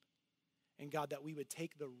relationship. And God, that we would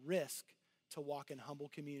take the risk to walk in humble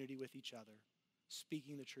community with each other,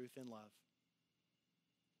 speaking the truth in love.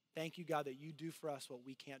 Thank you, God, that you do for us what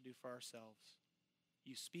we can't do for ourselves.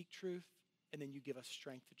 You speak truth, and then you give us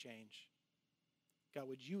strength to change. God,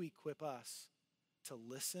 would you equip us to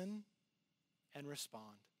listen and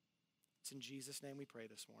respond? It's in Jesus' name we pray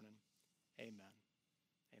this morning. Amen.